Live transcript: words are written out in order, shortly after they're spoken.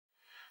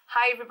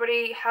Hi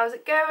everybody, how's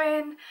it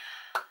going?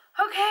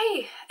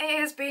 Okay, it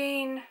has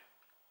been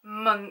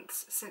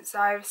months since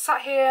I've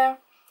sat here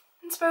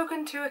and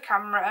spoken to a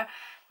camera.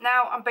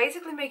 Now I'm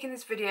basically making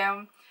this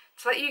video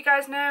to let you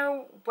guys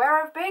know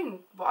where I've been,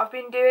 what I've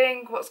been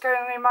doing, what's going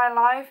on in my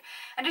life,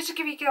 and just to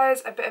give you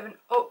guys a bit of an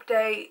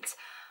update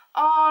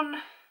on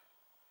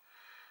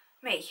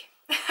me.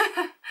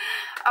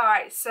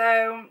 Alright,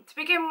 so to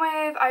begin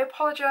with, I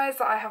apologise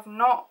that I have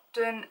not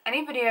done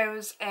any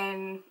videos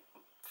in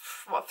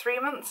what, 3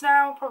 months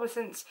now, probably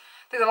since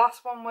I think the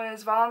last one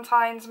was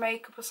Valentine's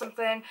makeup or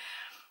something.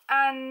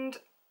 And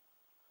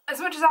as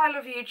much as I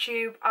love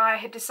YouTube, I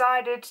had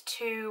decided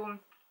to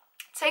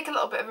take a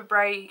little bit of a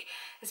break.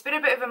 It's been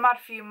a bit of a mad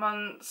few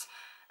months.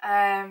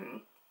 Yeah,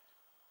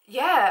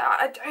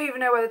 I don't even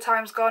know where the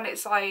time's gone.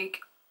 It's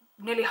like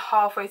nearly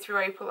halfway through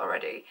April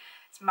already.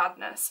 It's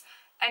madness.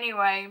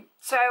 Anyway,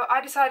 so I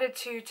decided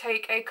to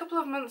take a couple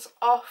of months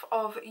off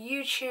of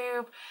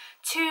YouTube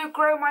to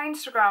grow my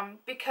Instagram,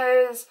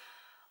 because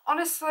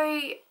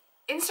honestly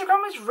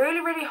Instagram was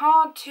really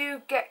hard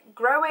to get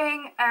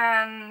growing,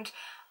 and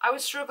I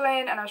was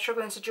struggling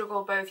to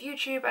juggle both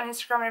YouTube and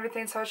Instagram and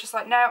everything. So I was just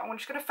like, no, I'm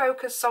just going to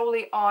focus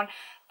solely on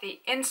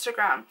the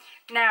Instagram.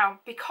 Now,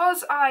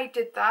 because I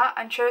did that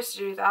and chose to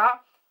do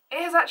that,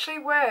 it has actually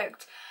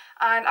worked.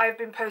 And I've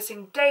been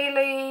posting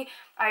daily.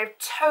 I've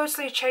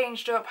totally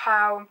changed up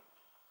how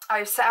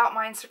I've set out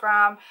my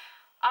Instagram.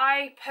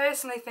 I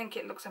personally think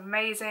it looks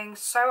amazing,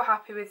 so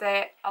happy with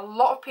it. A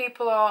lot of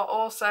people are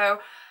also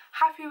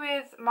happy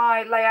with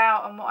my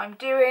layout and what I'm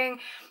doing.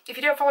 If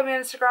you don't follow me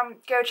on Instagram,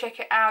 go check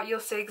it out.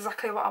 You'll see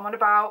exactly what I'm on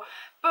about.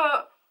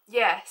 But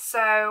yeah,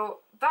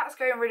 so that's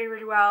going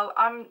really well.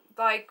 I'm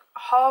like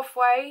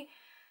halfway,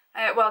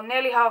 well,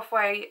 nearly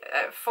halfway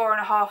at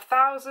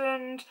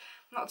 4,500.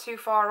 Not too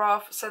far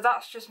off, so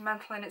that's just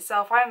mental in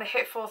itself. I only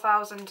hit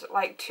 4,000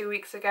 like 2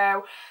 weeks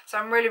ago, so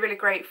I'm really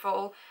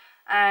grateful.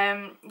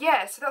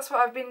 Yeah, so that's what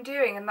I've been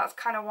doing, and that's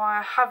kind of why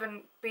I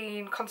haven't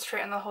been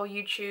concentrating on the whole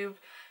YouTube,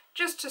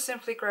 just to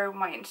simply grow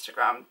my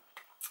Instagram.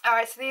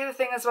 Alright, so the other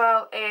thing as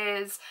well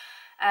is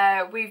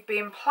we've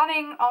been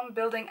planning on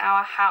building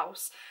our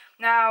house.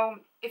 Now,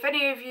 if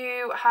any of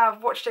you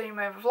have watched any of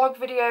my vlog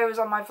videos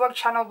on my vlog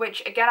channel,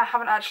 which again I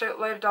haven't actually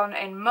uploaded on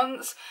in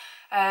months,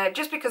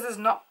 just because there's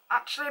not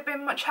actually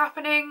been much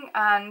happening,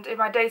 and in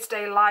my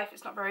day-to-day life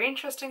it's not very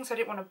interesting, so I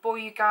didn't want to bore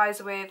you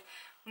guys with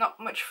not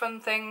much fun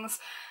things.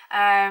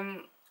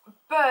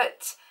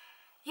 But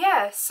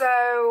yeah,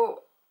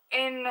 so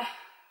in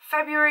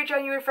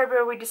January,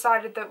 February, we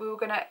decided that we were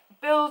going to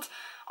build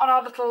on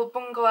our little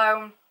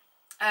bungalow.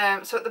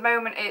 So at the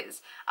moment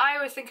I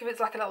always think of it as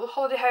like a little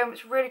holiday home.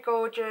 It's really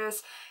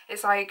gorgeous.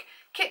 It's like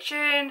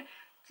kitchen,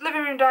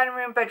 living room, dining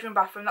room, bedroom,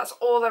 bathroom. That's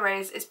all there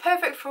is. It's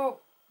perfect for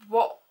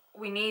what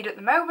we need at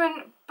the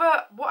moment,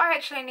 but what I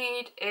actually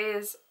need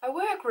is a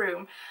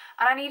workroom,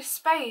 and I need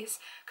space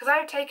because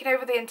I've taken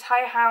over the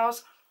entire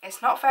house.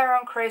 It's not fair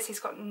on Chris.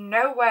 He's got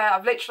nowhere.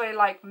 I've literally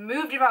like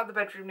moved him out of the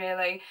bedroom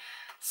nearly.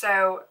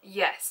 So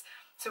yes,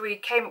 so we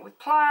came up with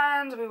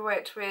plans. We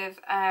worked with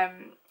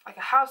like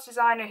a house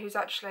designer who's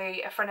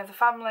actually a friend of the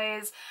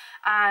family's,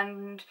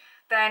 and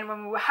then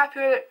when we were happy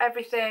with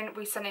everything,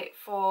 we sent it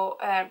for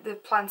the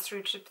plans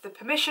through to the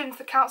permission,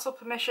 the council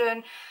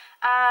permission,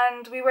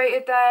 and we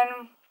waited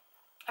then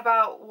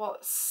about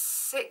what,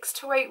 6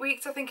 to 8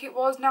 weeks, I think it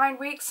was, 9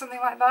 weeks, something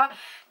like that,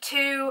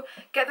 to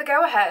get the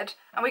go-ahead.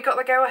 And we got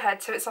the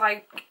go-ahead, so it's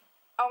like,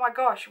 oh my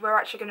gosh, we're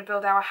actually going to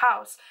build our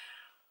house.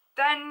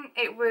 Then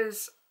it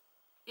was,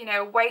 you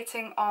know,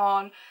 waiting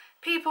on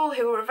people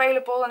who were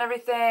available and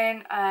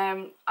everything,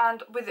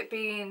 and with it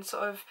being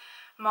sort of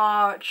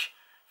March,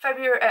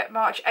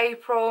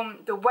 April,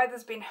 the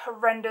weather's been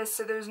horrendous,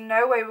 so there's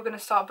no way we're going to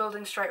start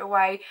building straight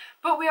away.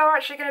 But we are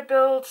actually going to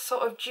build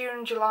sort of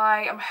June,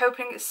 July. I'm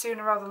hoping it's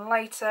sooner rather than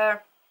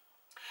later,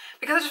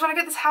 because I just want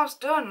to get this house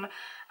done,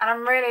 and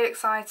I'm really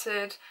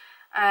excited.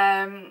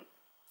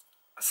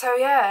 So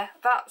yeah,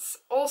 that's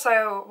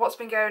also what's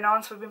been going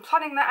on. So we've been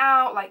planning that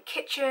out, like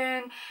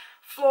kitchen,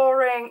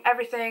 flooring,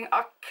 everything.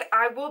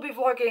 I will be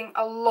vlogging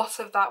a lot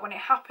of that when it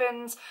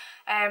happens.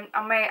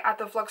 I may add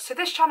the vlogs to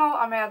this channel,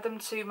 I may add them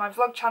to my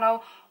vlog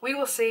channel. We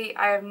will see,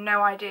 I have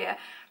no idea.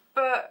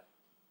 But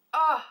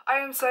oh, I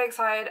am so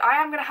excited.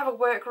 I am going to have a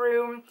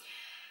workroom,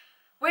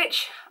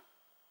 which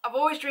I've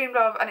always dreamed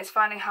of, and it's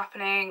finally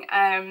happening.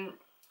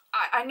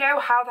 I know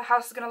how the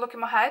house is going to look in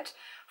my head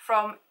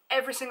from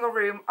every single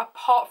room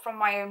apart from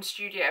my own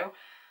studio,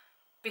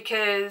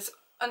 because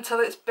until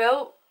it's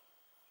built,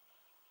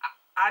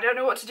 I don't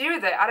know what to do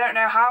with it. I don't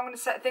know how I'm going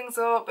to set things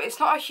up. It's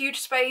not a huge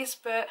space,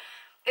 but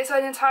it's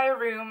an entire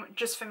room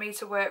just for me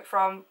to work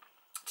from,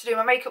 to do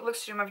my makeup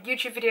looks, to do my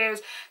YouTube videos.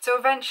 So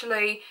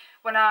eventually,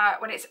 when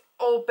it's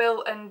all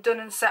built and done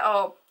and set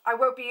up, I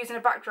won't be using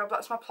a backdrop.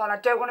 That's my plan. I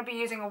don't want to be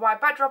using a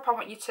white backdrop. I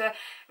want you to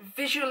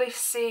visually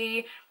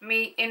see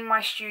me in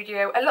my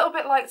studio, a little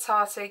bit like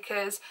Tissier,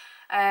 because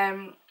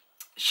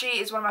she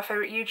is one of my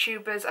favourite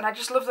YouTubers, and I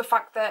just love the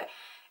fact that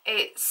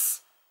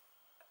it's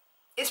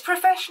it's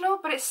professional,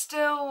 but it's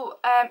still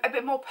a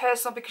bit more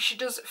personal because she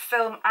does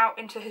film out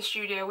into her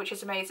studio, which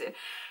is amazing.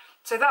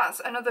 So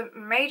that's another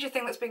major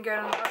thing that's been going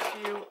on the last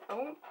few...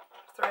 Oh,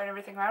 throwing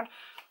everything around.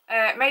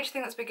 Major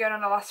thing that's been going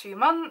on the last few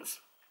months.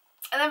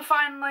 And then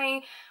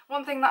finally,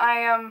 one thing that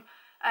I am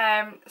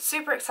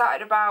super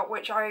excited about,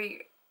 which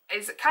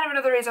is kind of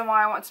another reason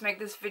why I want to make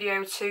this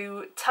video,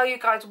 to tell you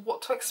guys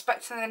what to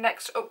expect in the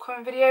next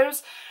upcoming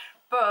videos.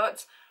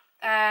 But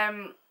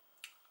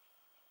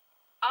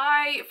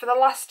I, for the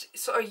last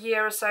sort of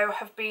year or so,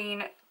 have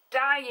been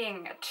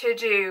dying to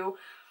do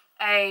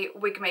a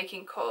wig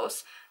making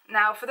course.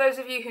 Now, for those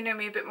of you who know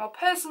me a bit more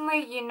personally,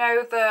 you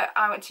know that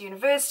I went to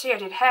university, I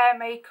did hair,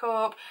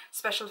 makeup,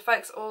 special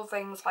effects, all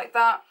things like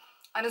that.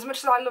 And as much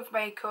as I love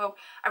makeup,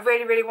 I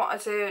really, really wanted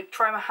to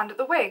try my hand at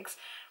the wigs.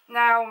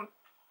 Now,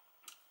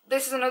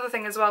 this is another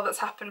thing as well that's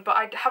happened, but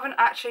I haven't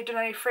actually done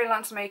any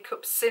freelance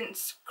makeup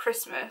since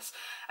Christmas.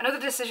 Another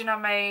decision I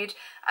made,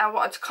 I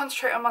wanted to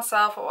concentrate on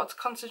myself, I wanted to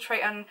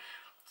concentrate on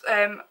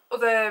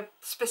other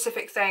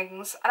specific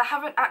things, and I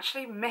haven't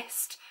actually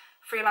missed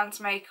freelance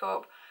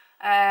makeup.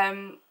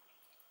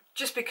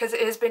 Just because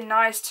it has been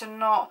nice to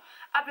not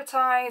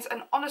advertise,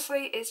 and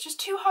honestly it's just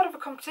too hard of a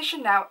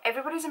competition now.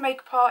 Everybody's a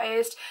makeup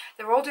artist,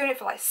 they're all doing it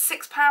for like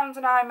 £6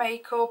 an eye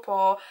makeup,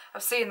 or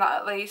I've seen that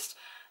at least.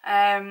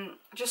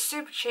 Just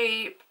super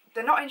cheap,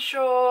 they're not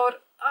insured.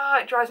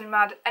 It drives me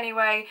mad.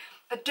 Anyway,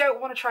 I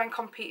don't want to try and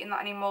compete in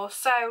that anymore,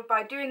 so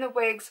by doing the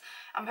wigs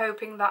I'm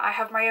hoping that I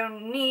have my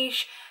own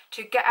niche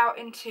to get out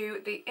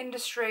into the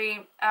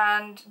industry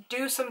and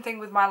do something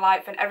with my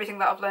life and everything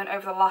that I've learned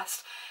over the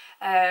last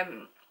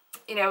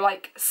you know,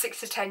 like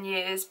 6 to 10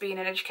 years being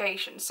in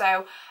education.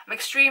 So I'm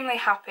extremely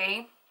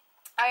happy.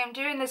 I am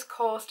doing this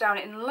course down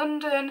in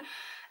London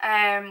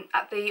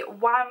at the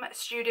WAM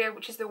studio,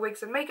 which is the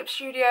Wigs and Makeup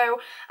studio,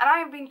 and I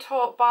am being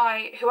taught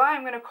by who I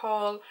am going to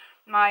call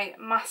my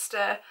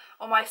master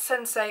or my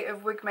sensei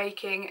of wig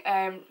making,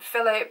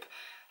 Phillip,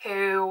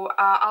 who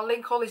I'll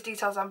link all his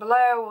details down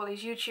below, all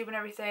his YouTube and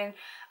everything,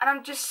 and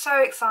I'm just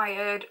so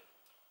excited.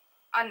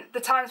 And the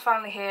time's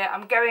finally here.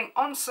 I'm going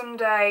on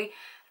Sunday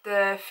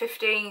the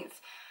 15th.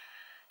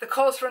 The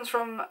course runs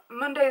from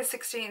Monday the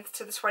 16th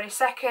to the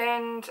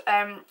 22nd.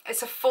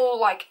 It's a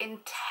full, like,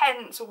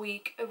 intense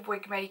week of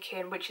wig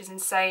making, which is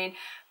insane.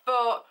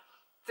 But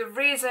the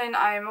reason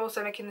I am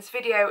also making this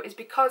video is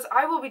because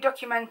I will be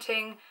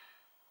documenting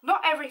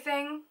not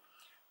everything,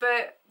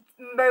 but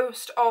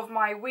most of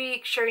my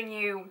week, showing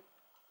you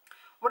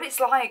what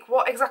it's like,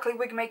 what exactly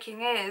wig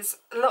making is,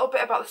 a little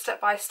bit about the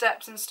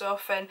step-by-steps and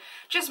stuff, and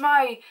just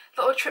my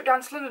little trip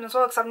down to London as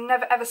well, because I've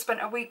never ever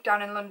spent a week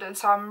down in London,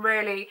 so I'm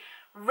really,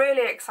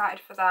 really excited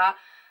for that.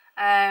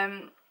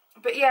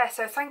 But yeah,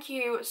 so thank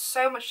you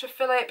so much to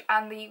Phillip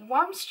and the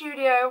WAM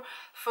studio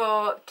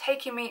for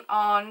taking me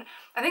on.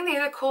 I think the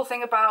other cool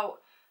thing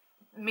about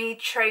me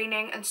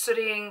training and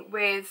studying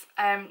with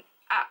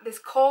at this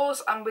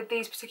course and with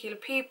these particular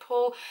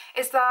people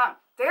is that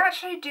they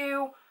actually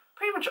do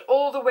pretty much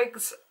all the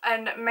wigs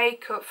and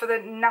makeup for the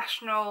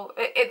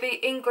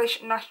the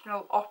English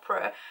National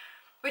Opera,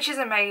 which is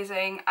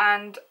amazing.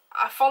 And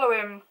I follow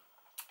him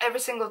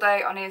every single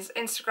day on his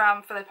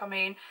Instagram, Phillip I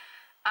mean,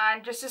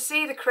 and just to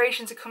see the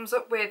creations he comes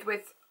up with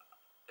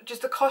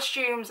just the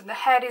costumes and the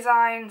hair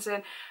designs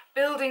and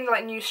building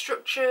like new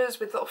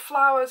structures with little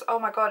flowers, oh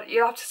my god,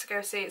 you'll have to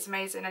go see it, it's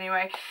amazing.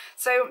 Anyway,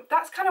 so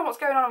that's kind of what's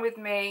going on with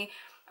me.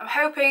 I'm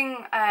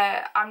hoping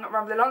I'm not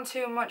rambling on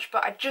too much,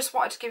 but I just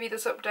wanted to give you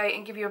this update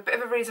and give you a bit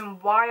of a reason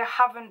why I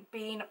haven't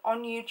been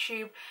on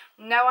YouTube.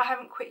 No, I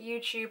haven't quit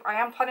YouTube.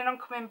 I am planning on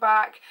coming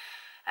back,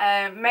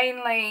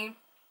 mainly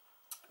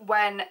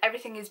when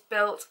everything is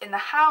built in the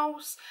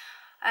house.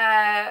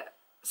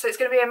 So it's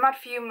going to be a mad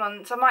few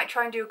months. I might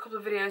try and do a couple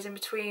of videos in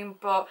between,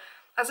 but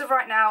as of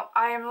right now,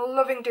 I am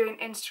loving doing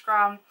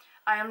Instagram.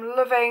 I am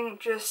loving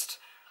just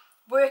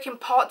working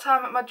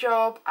part-time at my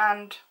job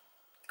and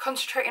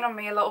concentrating on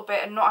me a little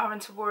bit and not having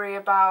to worry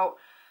about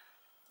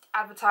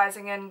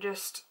advertising and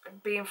just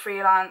being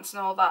freelance and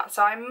all that.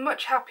 So I'm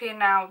much happier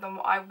now than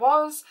what I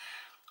was.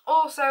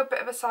 Also, a bit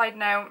of a side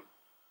note,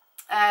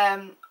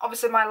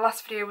 obviously my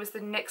last video was the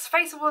NYX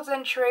Face Awards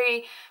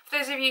entry. For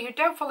those of you who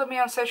don't follow me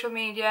on social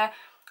media,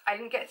 I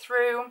didn't get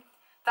through.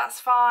 That's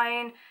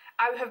fine.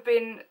 I have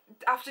been,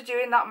 after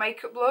doing that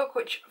makeup look,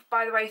 which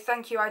by the way,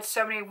 thank you, I had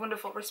so many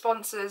wonderful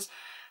responses,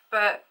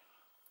 but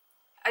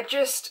I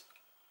did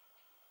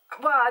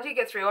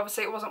get through.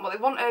 Obviously it wasn't what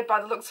they wanted.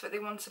 By the looks of it, they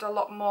wanted a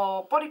lot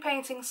more body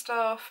painting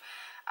stuff,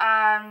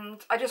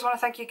 and I just want to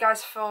thank you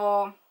guys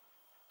for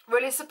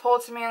really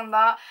supporting me on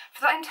that.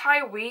 For that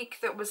entire week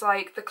that was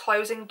like the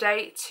closing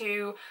date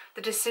to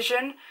the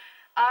decision,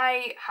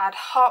 I had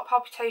heart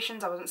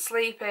palpitations, I wasn't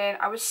sleeping,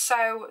 I was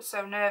so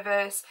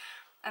nervous,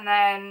 and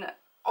then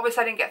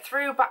obviously I didn't get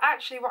through. But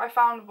actually what I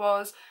found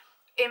was,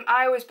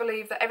 I always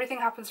believe that everything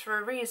happens for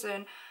a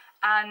reason.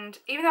 And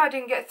even though I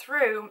didn't get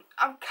through,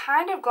 I'm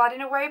kind of glad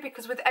in a way,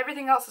 because with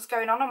everything else that's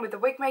going on and with the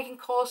wig making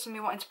course and me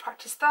wanting to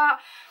practice that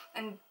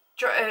and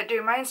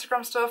doing my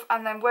Instagram stuff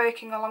and then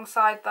working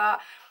alongside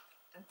that,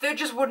 there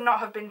just would not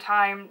have been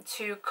time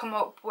to come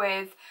up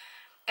with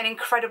an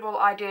incredible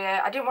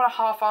idea. I didn't want to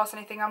half-arse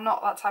anything, I'm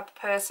not that type of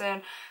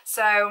person.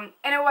 So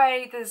in a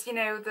way there's, you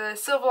know, the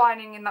silver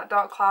lining in that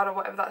dark cloud or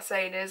whatever that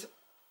saying is.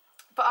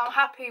 But I'm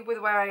happy with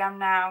where I am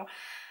now.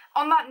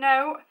 On that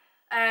note,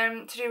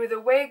 to do with the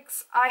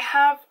wigs, I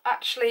have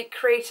actually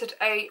created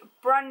a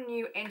brand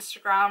new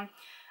Instagram,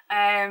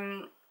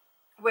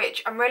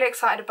 which I'm really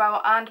excited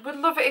about, and would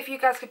love it if you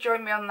guys could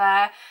join me on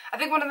there. I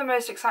think one of the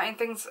most exciting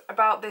things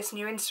about this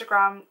new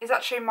Instagram is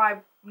actually my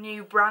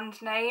new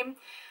brand name,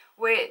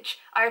 which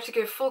I have to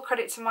give full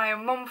credit to my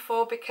own mum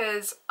for,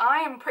 because I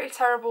am pretty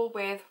terrible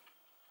with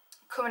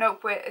coming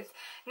up with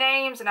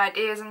names and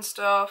ideas and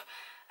stuff.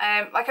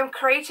 Like, I'm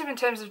creative in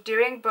terms of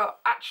doing, but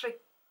actually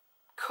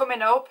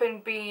coming up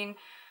and being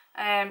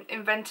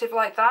inventive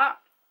like that,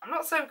 I'm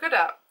not so good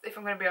at, if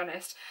I'm going to be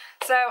honest.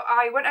 So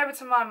I went over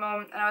to my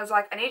mum and I was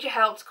like, I need your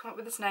help to come up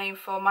with this name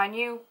for my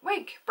new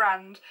wig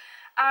brand.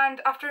 And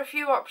after a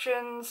few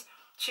options,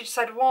 she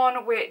said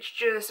one which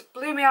just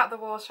blew me out of the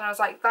water, and I was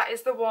like, that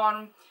is the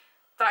one,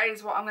 that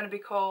is what I'm going to be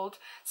called.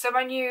 So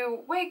my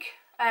new wig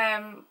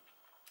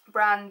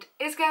brand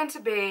is going to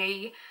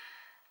be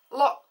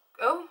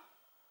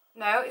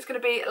it's going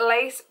to be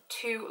Lace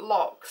to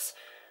Locks,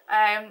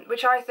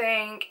 which I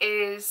think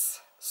is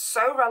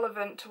so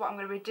relevant to what I'm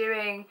going to be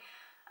doing,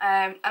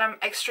 and I'm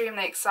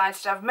extremely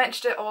excited. I've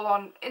mentioned it all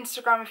on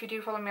Instagram if you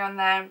do follow me on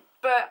there,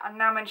 but I'm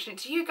now mentioning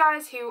it to you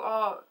guys who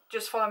are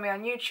just following me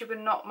on YouTube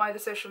and not my other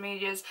social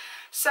medias.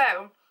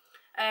 So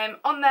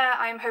on there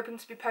I am hoping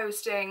to be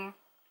posting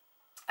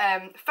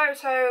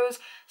photos,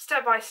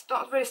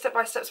 not really step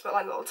by steps, but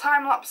like little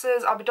time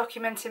lapses. I'll be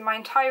documenting my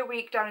entire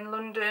week down in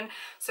London,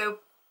 so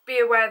be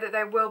aware that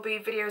there will be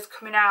videos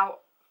coming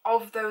out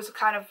of those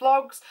kind of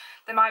vlogs.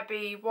 There might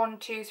be 1,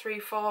 2, 3,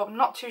 4, I'm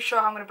not too sure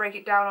how I'm going to break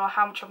it down or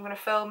how much I'm going to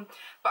film,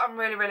 but I'm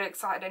really, really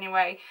excited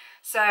anyway.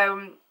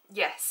 So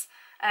yes,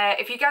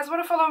 if you guys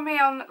want to follow me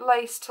on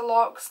Lace to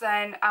Locks,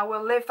 then I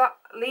will leave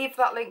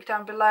that link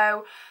down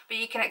below, but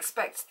you can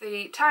expect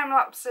the time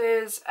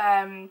lapses,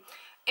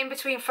 in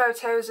between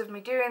photos of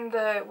me doing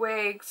the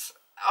wigs.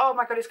 Oh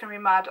my god, it's going to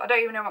be mad. I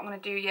don't even know what I'm going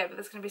to do yet, but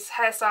there's going to be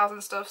hairstyles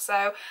and stuff,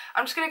 so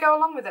I'm just going to go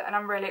along with it, and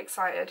I'm really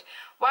excited.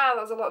 Wow,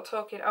 that was a lot of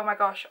talking. Oh my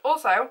gosh.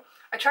 Also,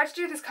 I tried to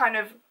do this kind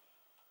of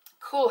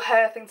cool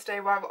hair thing today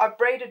where I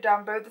braided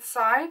down both the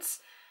sides,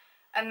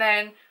 and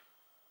then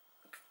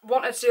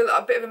wanted to do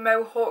a bit of a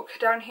mohawk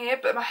down here,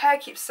 but my hair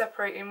keeps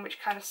separating, which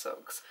kind of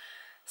sucks.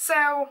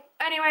 So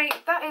anyway,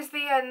 that is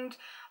the end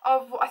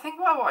of what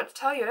I wanted to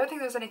tell you. I don't think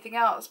there was anything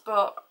else,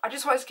 but I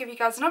just wanted to give you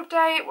guys an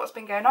update, what's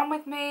been going on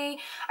with me.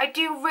 I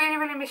do really,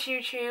 really miss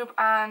YouTube,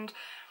 and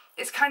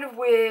it's kind of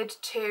weird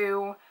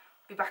to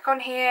be back on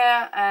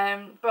here.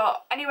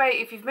 But anyway,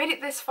 if you've made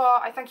it this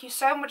far, I thank you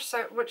so much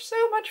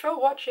for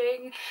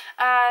watching,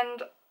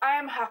 and I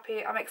am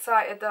happy, I'm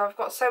excited that I've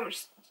got so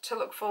much to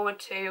look forward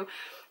to.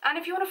 And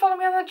if you want to follow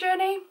me on that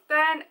journey,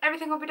 then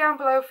everything will be down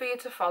below for you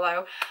to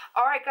follow.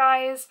 Alright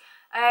guys,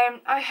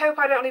 I hope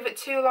I don't leave it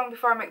too long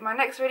before I make my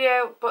next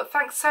video, but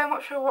thanks so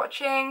much for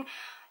watching.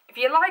 If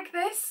you like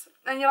this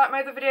and you like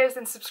my other videos,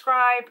 then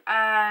subscribe,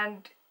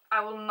 and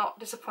I will not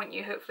disappoint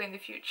you hopefully in the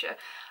future.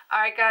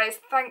 Alright guys,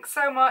 thanks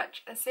so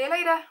much, and see you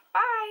later.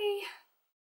 Bye!